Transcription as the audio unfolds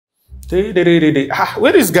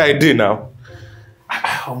Where this guy dey now?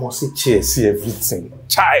 I almost see everything.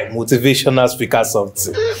 Chai, motivational speaker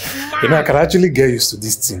something. You know, I can actually get used to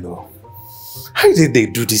this thing, though. How did they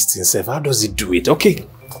do this thing, Seth? How does he do it? Okay.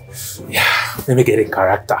 Yeah, let me get in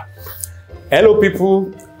character. Hello,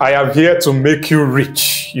 people. I am here to make you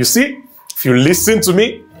rich. You see, if you listen to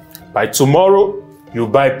me, by tomorrow, you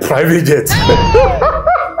buy private jet.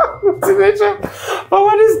 Motivation. Oh,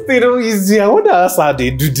 what is this easy? I wonder how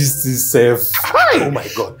they do this themselves. Oh my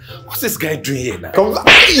God. What's this guy doing here now? Come back.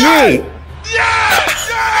 Yeah!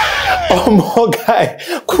 Oh my guy,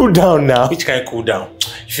 cool down now. Which kind of cool down?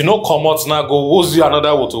 If you know come out now, go who's you another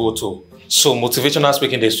Wotowoto. So motivational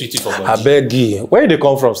speaking, they sweet for God. I beg you. Where they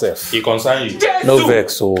come from, Seth? He concern you. No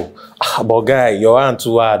vex, so. But guy, your aunt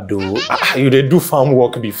too hard do. You they do farm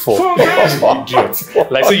work before.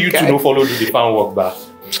 Idiot. Like say you two don't follow do the farm work back.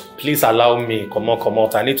 Please allow me, come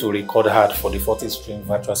out. I need to record hard for the 40th stream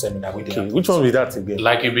virtual seminar. Okay, which one will that again?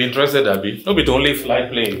 Like you be interested, Abby? No, be the only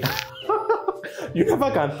flight plane. You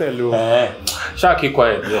never can tell, Shall keep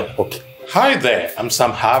quiet. Yeah. Okay. Hi there, I'm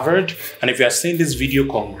Sam Harvard, and if you are seeing this video,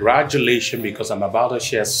 congratulations, because I'm about to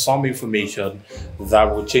share some information that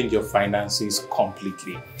will change your finances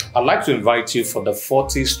completely. I'd like to invite you for the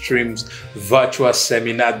 40 Streams virtual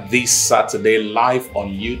seminar this Saturday, live on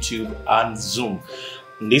YouTube and Zoom.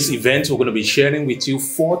 In this event, we're going to be sharing with you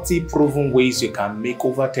 40 proven ways you can make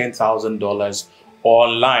over $10,000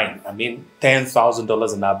 online. I mean,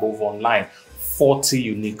 $10,000 and above online. 40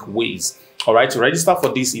 unique ways. All right, to register for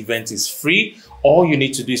this event is free. All you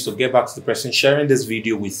need to do is to get back to the person sharing this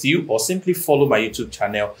video with you, or simply follow my YouTube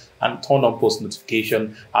channel and turn on post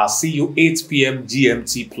notification. I'll see you 8 p.m.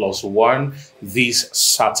 GMT +1 this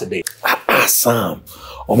Saturday. Sam,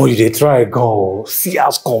 you they try go. See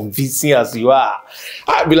as convincing as you are.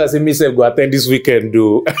 I be like say myself go attend this weekend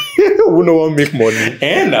though. Who no one make money?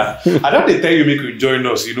 And I don't they tell you make you join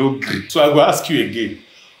us, you know. So I go ask you again.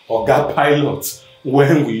 Oga Pilot,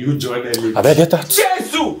 when will you join early? I better get that.